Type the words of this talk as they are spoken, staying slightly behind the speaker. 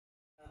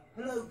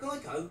Hello,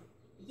 Geico?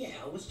 Yeah,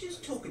 I was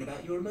just talking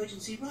about your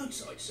emergency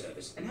roadside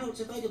service and how it's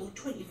available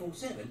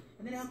 24/7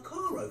 and then our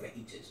car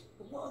overheated.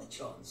 But what are the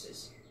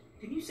chances?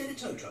 Can you send a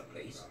tow truck,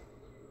 please?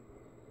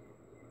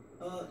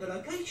 The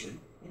location?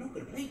 You're not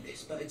going to believe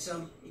this, but it's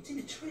in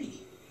a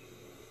tree.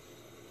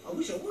 I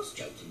wish I was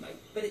joking, mate,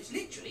 but it's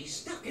literally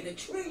stuck in a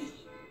tree.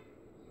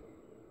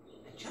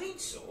 A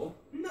chainsaw?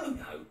 No.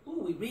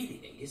 All we really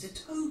need is a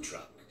tow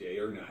truck. Day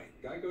or night,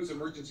 Geico's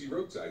emergency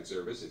roadside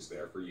service is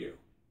there for you.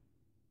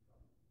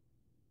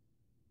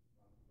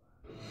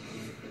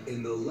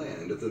 In the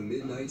land of the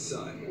midnight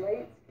sun,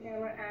 Lights,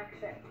 camera,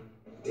 action.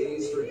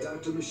 days for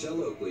Dr.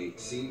 Michelle Oakley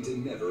seem to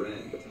never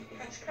end.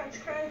 Crunch,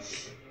 crunch,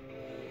 crunch.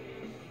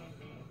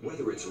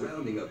 Whether it's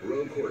rounding up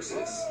rogue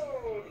horses,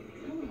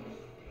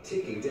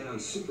 taking down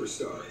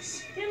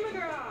superstars, Tim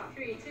McGraw.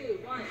 3, 2,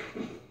 1.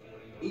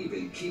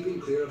 even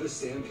keeping clear of a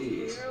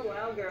stampede, You're a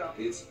wild girl.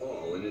 it's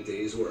all in a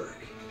day's work.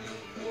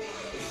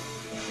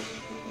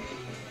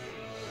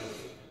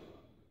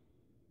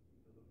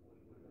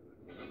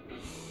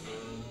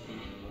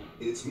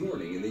 It's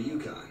morning in the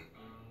Yukon.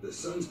 The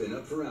sun's been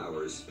up for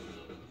hours,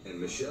 and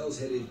Michelle's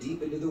headed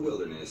deep into the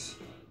wilderness,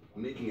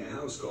 making a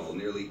house call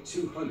nearly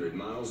 200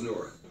 miles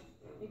north.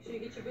 Make sure you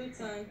get your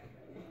boots on.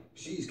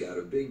 She's got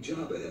a big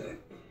job ahead,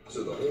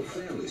 so the whole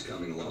family's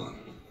coming along.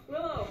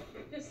 Willow,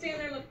 just stand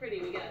there and look pretty.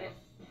 We got it.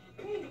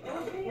 Hey,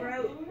 we're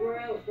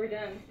out. We're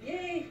done.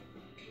 Yay!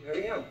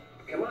 Hurry up.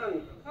 Come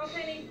on. Oh,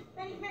 Penny.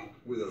 Penny.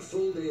 With a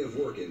full day of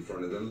work in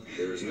front of them,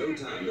 there's no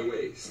time to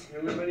waste.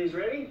 Everybody's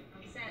ready?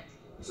 I'm set.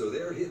 So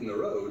they're hitting the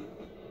road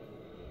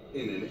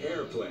in an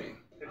airplane.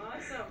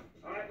 Awesome.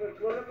 All right,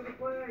 let's load up in the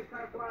plane.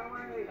 Try to fly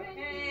away.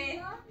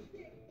 Hey.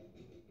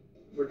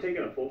 We're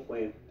taking a full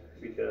plane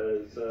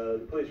because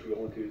the place we're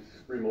going to is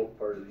a remote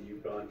part of the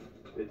Yukon.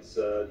 It's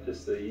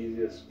just the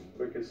easiest,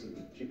 quickest,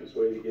 and cheapest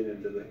way to get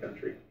into the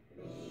country.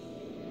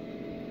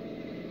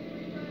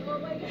 Oh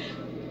my God.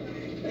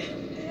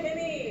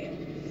 Penny.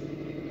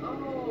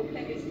 Oh,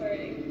 Penny's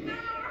farting.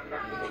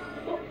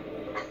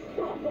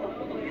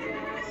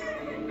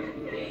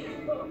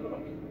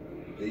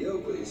 The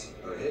Oakleys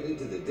are headed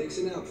to the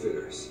Dixon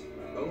Outfitters,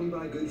 owned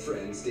by good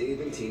friends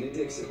Dave and Tina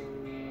Dixon.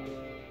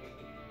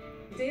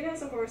 Dave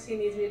has a horse he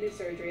needs me to do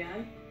surgery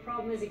on.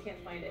 Problem is he can't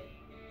find it.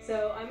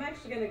 So I'm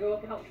actually going to go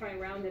up and help try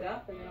and round it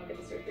up, and then I'll get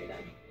the surgery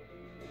done.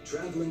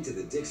 Traveling to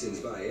the Dixons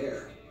by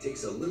air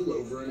takes a little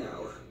over an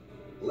hour,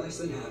 less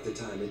than half the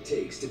time it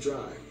takes to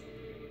drive.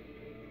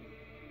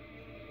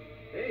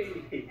 Hey!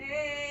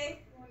 Hey.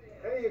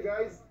 Hey, you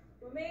guys.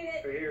 We made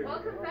it. Right here.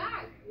 Welcome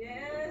back.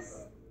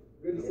 Yes.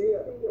 Good to see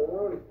you. Good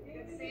morning.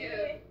 Good to see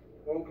you.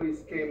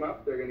 Oakley's came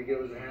up. They're going to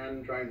give us a hand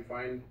and try and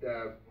find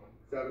 7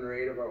 or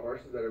 8 of our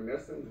horses that are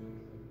missing.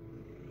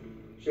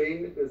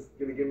 Shane is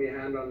going to give me a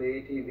hand on the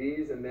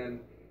ATVs, and then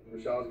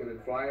Michelle's going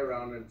to fly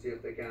around and see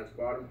if they can't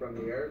spot them from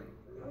the air.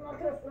 I'm not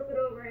going to flip it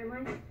over, am I?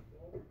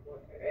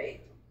 All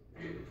right.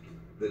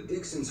 The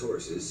Dixons'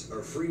 horses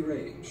are free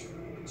range,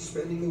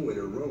 spending the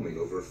winter roaming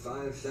over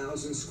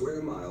 5,000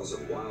 square miles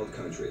of wild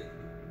country.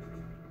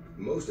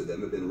 Most of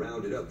them have been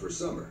rounded up for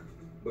summer,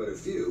 but a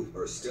few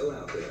are still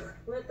out there.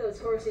 Let those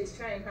horses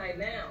try and hide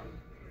now.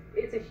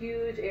 It's a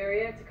huge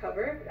area to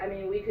cover. I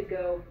mean, we could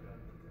go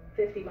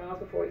 50 miles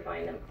before we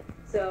find them.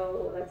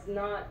 So that's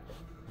not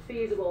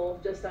feasible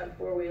just on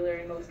four-wheeler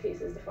in most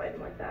cases to find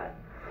them like that.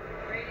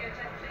 Radio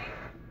check, Shane.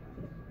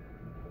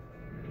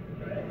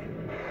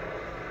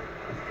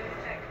 Let's do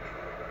a check.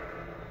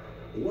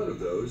 One of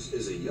those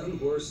is a young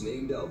horse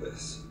named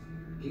Elvis.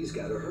 He's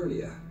got a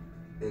hernia,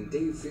 and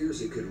Dave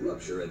fears it could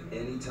rupture at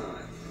any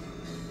time.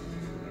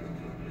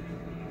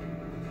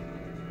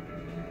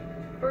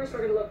 First, we're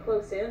going to look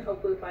close in,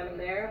 hopefully we find them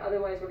there.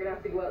 Otherwise, we're going to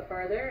have to go out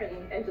farther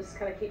and just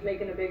kind of keep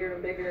making a bigger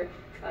and bigger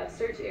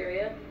search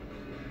area.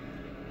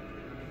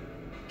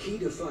 Key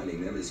to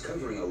finding them is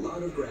covering a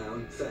lot of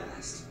ground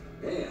fast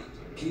and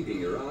keeping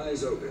your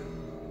eyes open.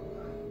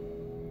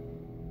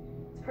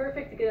 It's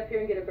perfect to get up here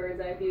and get a bird's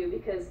eye view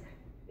because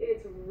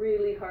it's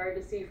really hard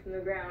to see from the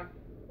ground.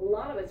 A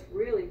lot of it's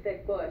really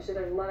thick bush, and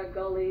there's a lot of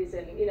gullies,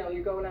 and you know,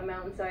 you're going up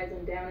mountainsides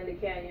and down into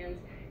canyons,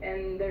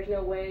 and there's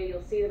no way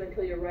you'll see them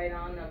until you're right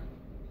on them.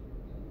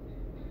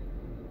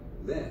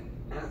 Then,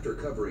 after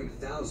covering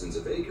thousands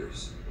of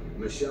acres,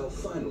 Michelle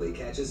finally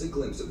catches a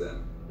glimpse of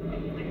them.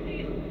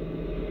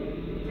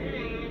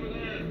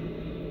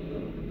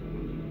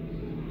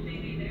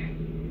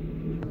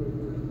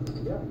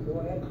 Yeah, go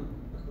ahead.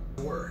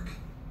 Work.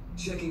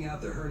 Checking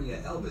out the hernia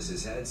Elvis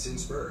has had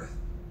since birth.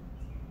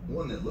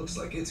 One that looks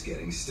like it's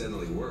getting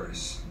steadily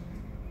worse.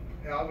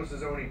 Elvis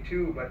is only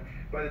 2, but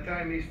by the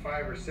time he's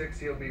 5 or 6,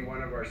 he'll be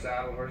one of our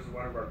saddle horses,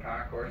 one of our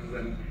pack horses,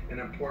 and an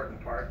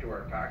important part to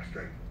our pack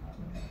strength.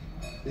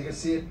 You can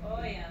see it.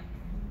 Oh yeah.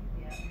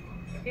 Yeah.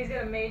 He's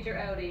got a major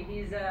outie.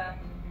 He's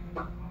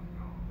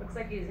looks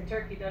like he's a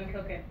turkey done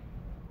cooking.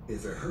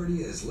 If a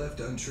hernia is left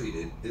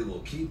untreated, it will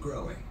keep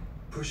growing,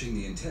 pushing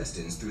the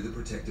intestines through the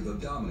protective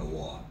abdominal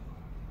wall.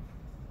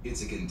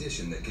 It's a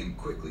condition that can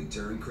quickly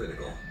turn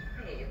critical.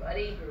 Hey,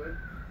 buddy.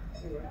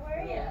 How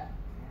are ya?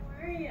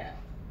 How are ya?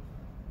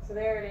 So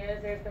there it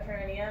is, there's the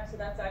hernia. So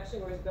that's actually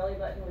where his belly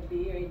button would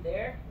be, right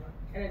there.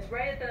 And it's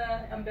right at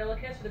the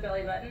umbilicus for the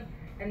belly button.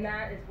 And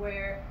that is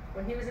where,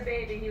 when he was a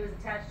baby, he was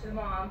attached to the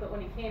mom. But when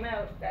he came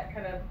out, that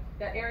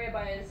area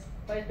by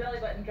his belly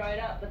button dried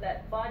up, but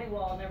that body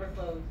wall never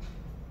closed.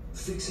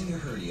 Fixing a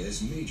hernia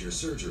is major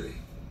surgery.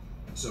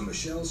 So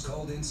Michelle's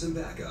called in some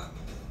backup.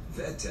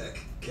 Vet tech,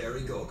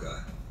 Carrie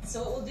Golka.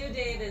 So what we'll do,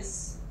 Dave,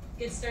 is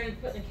get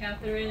started putting a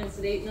catheter in and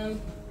sedating them.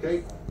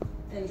 Okay.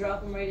 And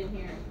drop them right in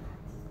here.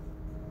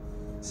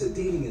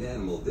 Sedating an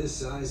animal this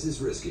size is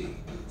risky.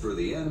 For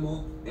the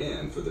animal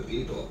and for the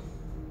people.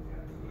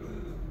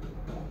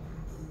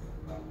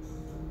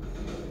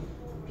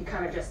 You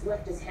kind of just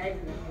lift his head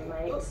and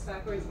legs. Oops,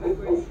 backwards,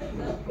 backwards.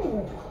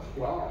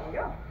 Wow.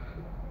 Yeah.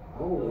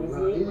 Oh,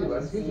 Easy, easy,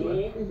 bud. Easy, bud.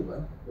 Easy,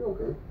 bud. You're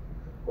okay.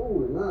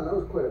 Holy man, that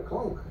was quite a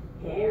clunk.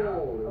 Yeah.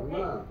 Holy Okay.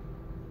 man.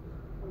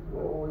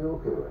 Oh, you're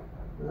okay.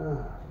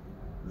 Ah.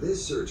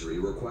 This surgery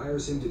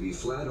requires him to be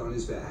flat on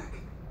his back.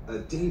 A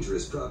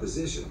dangerous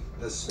proposition,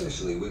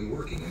 especially when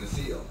working in the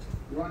field.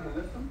 You want to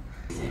lift him?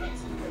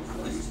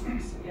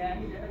 Yeah,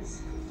 he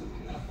does.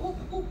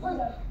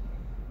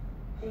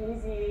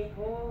 Easy.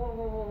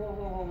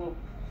 Oh,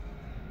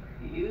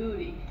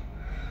 beauty.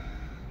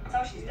 That's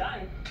how she's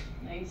done.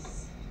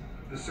 Nice.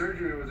 The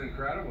surgery was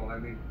incredible. I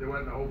mean, there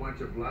wasn't a whole bunch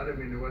of blood. I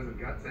mean, there wasn't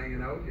guts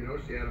hanging out. You know,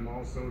 she had him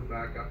all sewed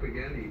back up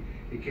again.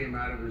 He came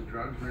out of his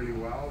drugs really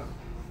well. And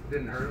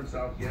didn't hurt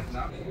himself getting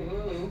up.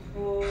 Ooh,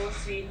 oh,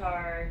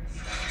 sweetheart.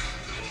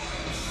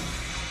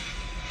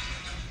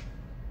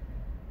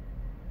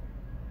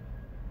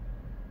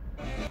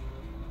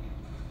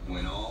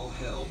 When all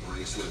hell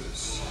breaks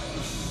loose.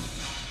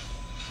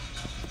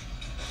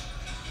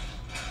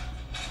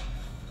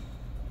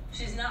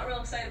 She's not real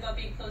excited about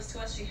being close to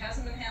us. She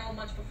hasn't been handled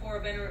much before,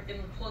 been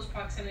in close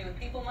proximity with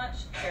people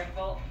much.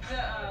 Careful.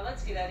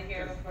 Let's get out of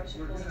here before she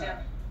pulls it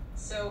down.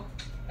 So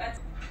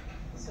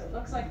it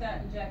looks like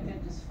that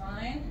injected just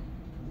fine.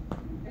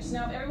 So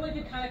now if everyone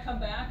could kind of come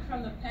back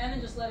from the pen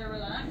and just let her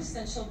relax,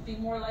 then she'll be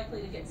more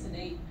likely to get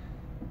sedate.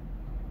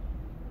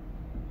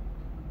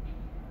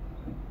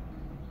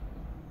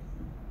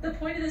 The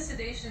point of the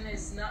sedation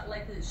is not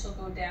likely that she'll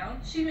go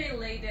down. She may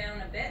lay down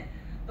a bit,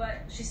 but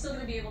she's still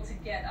going to be able to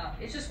get up.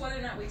 It's just whether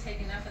or not we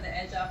take enough of the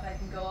edge off. I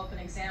can go up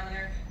and examine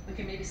her. We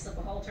can maybe slip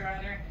a halter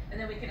on her, and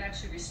then we can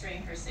actually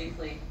restrain her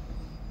safely.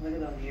 Look at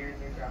those ears,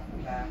 they're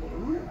dropping back.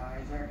 Her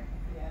eyes are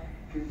Yeah.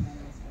 drooping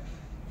and stuff.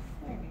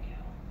 There we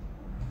go.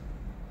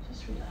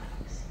 Just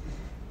relax.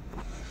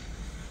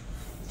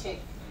 Okay,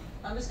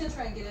 I'm just gonna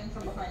try and get in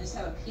from behind, just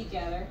have a peek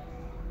at her.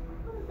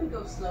 I'm gonna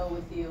go slow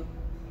with you.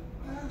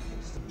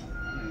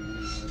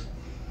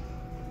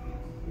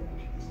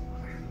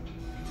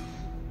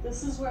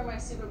 This is where my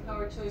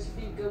superpower choice would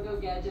be go-go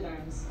gadget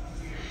arms.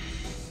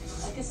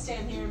 I could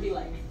stand here and be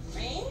like,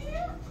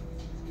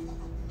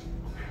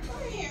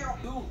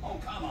 Oh,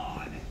 come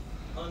on!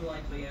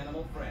 Unlikely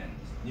Animal Friends.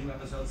 New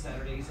episode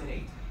Saturdays at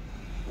 8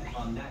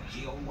 on Nat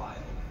Geo Wild.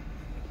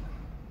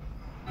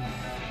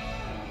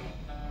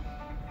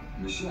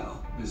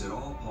 Michelle is at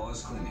All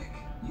Paws Clinic,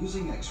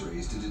 using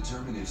x-rays to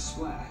determine if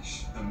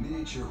Splash, a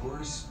miniature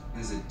horse,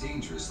 has a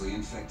dangerously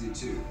infected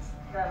tooth.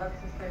 that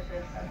looks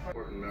suspicious.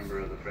 Important member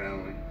of the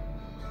family.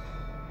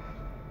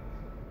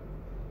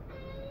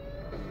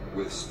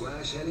 With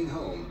Splash heading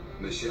home,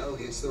 Michelle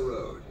hits the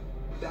road,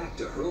 back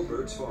to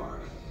Hurlbird's farm.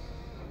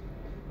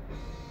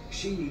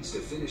 She needs to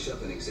finish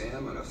up an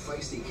exam on a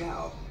feisty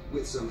cow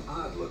with some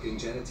odd-looking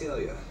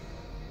genitalia.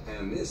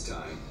 And this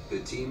time, the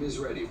team is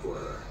ready for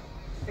her.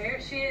 There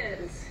she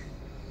is.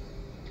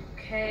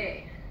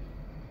 Okay.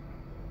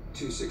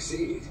 To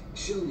succeed,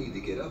 she'll need to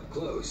get up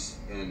close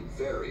and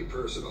very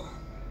personal.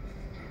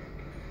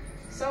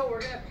 So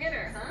we're gonna pin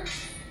her, huh?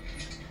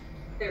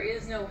 There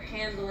is no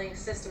handling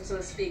system, so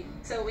to speak.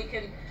 So we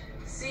can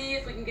see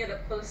if we can get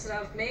up close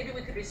enough. Maybe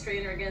we could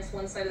restrain her against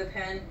one side of the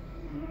pen.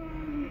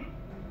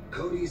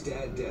 Cody's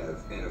dad,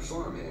 Dev, and a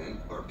farmhand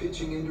are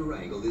pitching in to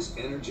wrangle this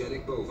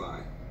energetic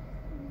bovine.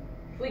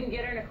 If we can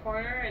get her in a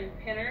corner and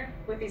pin her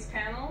with these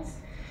panels,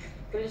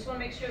 we just want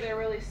to make sure they're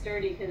really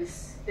sturdy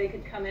because they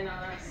could come in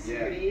on us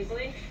pretty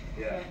easily.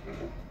 Yeah.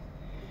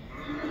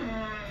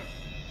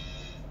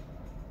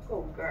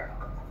 Go girl.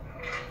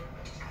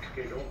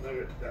 Okay, don't let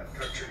it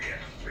touch her yet.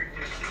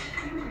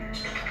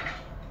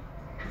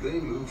 They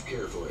move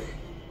carefully.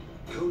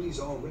 Cody's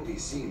already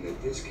seen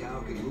that this cow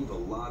can move a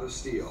lot of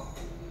steel.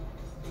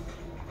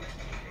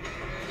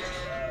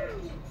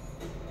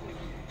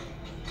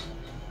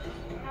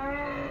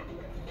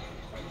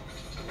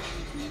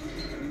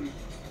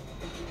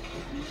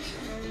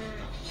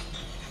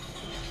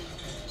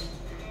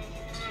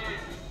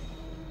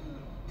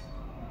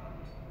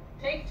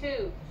 Take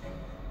two.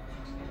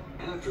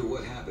 After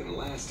what happened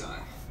last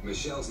time,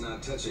 Michelle's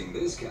not touching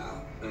this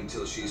cow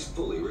until she's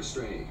fully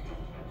restrained.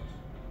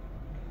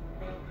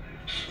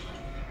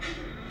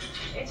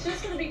 It's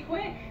just gonna be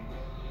quick.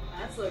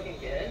 That's looking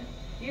good.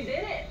 You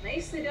did it.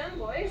 Nicely done,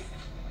 boys.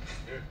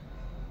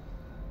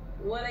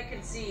 What I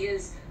can see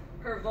is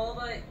her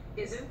vulva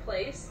is in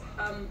place,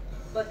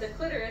 but the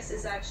clitoris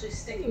is actually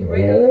sticking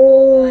right out of the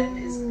vulva and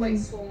is quite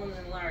swollen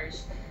and large.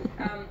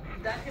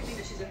 That could mean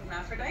that she's a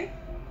hermaphrodite.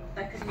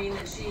 That could mean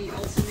that she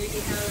also maybe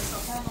has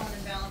a hormone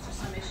imbalance or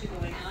some issue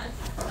going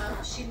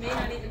on. She may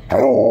not even have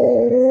a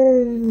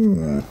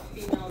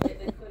female that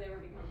could ever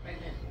become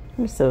pregnant.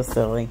 You're so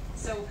silly.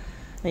 So,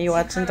 are you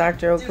watching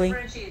Dr. Oakley?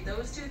 Differentiate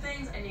those two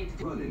things. I need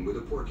to Running with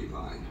a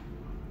porcupine.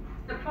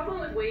 The problem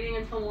with waiting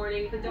until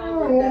morning, the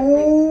dog will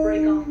definitely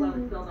break off a lot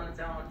of quills on its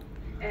own.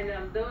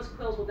 And those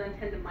quills will then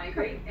tend to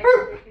migrate and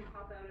they can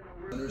pop out in a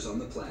room. Runners on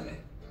the planet,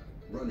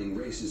 running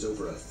races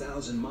over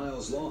 1,000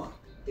 miles long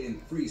in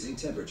freezing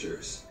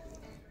temperatures.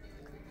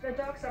 The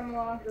dogs are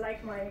more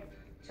like my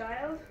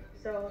child,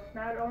 so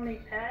not only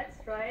pets,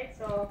 right?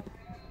 So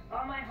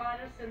all my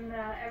heart is in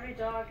every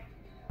dog.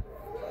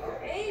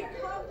 Hey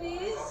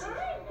puppies!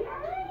 Hi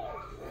guys!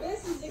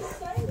 This is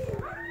exciting!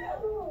 Hi!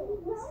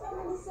 Who's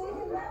coming to say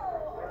hello?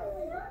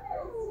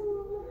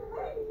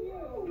 Thank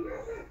you!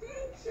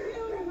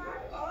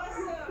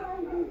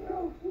 Awesome!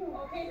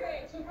 Okay,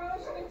 great. So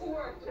probably should get to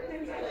work.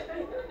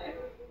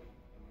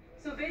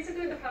 So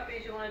basically the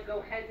puppies, you want to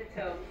go head to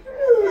toe.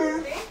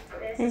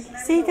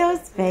 See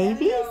those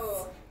babies?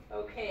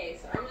 Okay,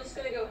 so I'm just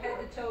going to go head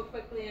to toe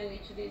quickly on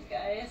each of these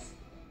guys.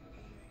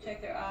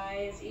 Check their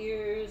eyes,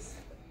 ears,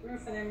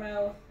 roof of their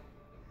mouth.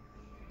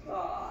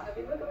 Aw,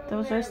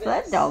 Those are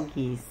sled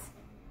doggies.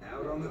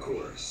 Out on the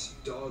course,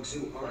 dogs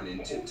who aren't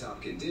in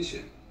tip-top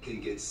condition can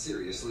get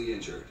seriously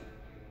injured.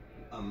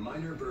 A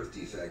minor birth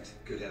defect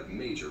could have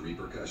major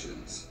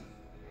repercussions.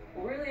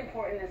 Really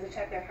important is to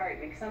check their heart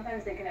because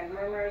sometimes they can have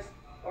murmurs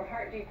or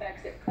heart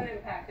defects that could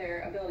impact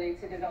their ability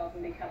to develop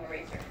and become a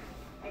racer.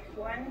 Next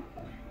one.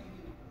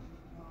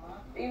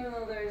 Even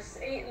though there's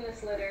 8 in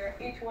this litter,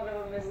 each one of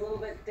them is a little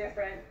bit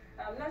different,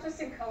 not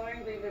just in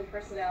coloring, but even in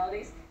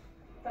personalities.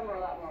 Some are a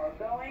lot more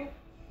outgoing.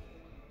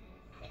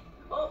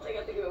 Oh, they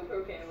got the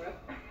GoPro camera.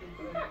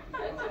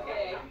 That's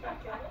okay.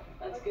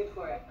 That's good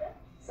for it.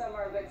 Some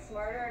are a bit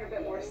smarter and a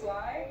bit more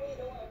sly.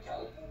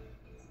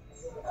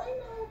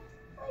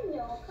 I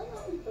know. Come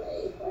on and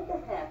play. What the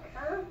heck,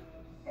 huh?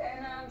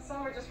 And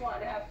some are just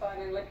wanting to have fun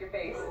and lick your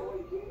face.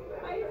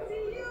 I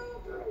see you.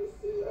 I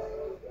see you.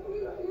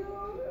 Thank you.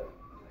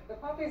 The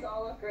puppies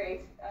all look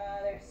great.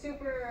 They're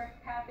super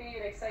happy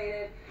and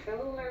excited. They're a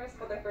little nervous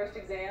about their first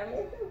exam.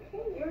 It's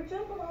okay. You were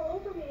jumping all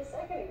over me a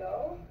second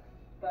ago.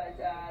 But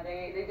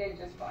they did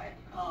just fine.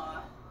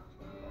 Aw.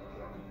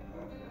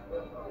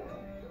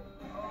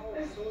 Oh,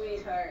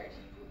 sweetheart.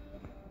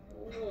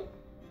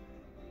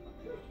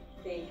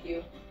 Thank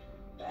you.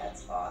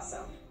 That's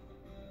awesome.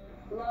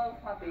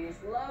 Love puppies.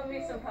 Love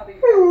me some puppy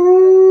friends.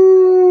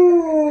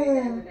 Great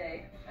end of the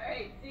day.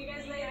 Alright, see you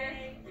guys later.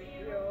 See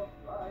you.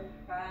 Bye.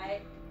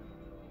 Bye.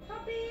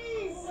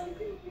 Puppies!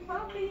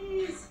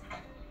 Puppies!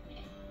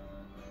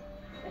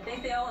 I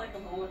think they all want to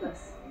come home with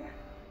us.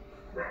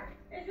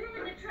 There's room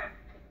in the truck.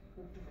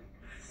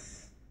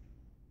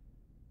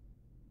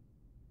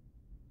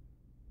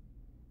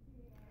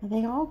 Are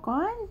they all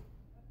gone?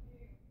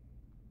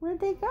 Where'd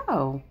they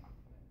go?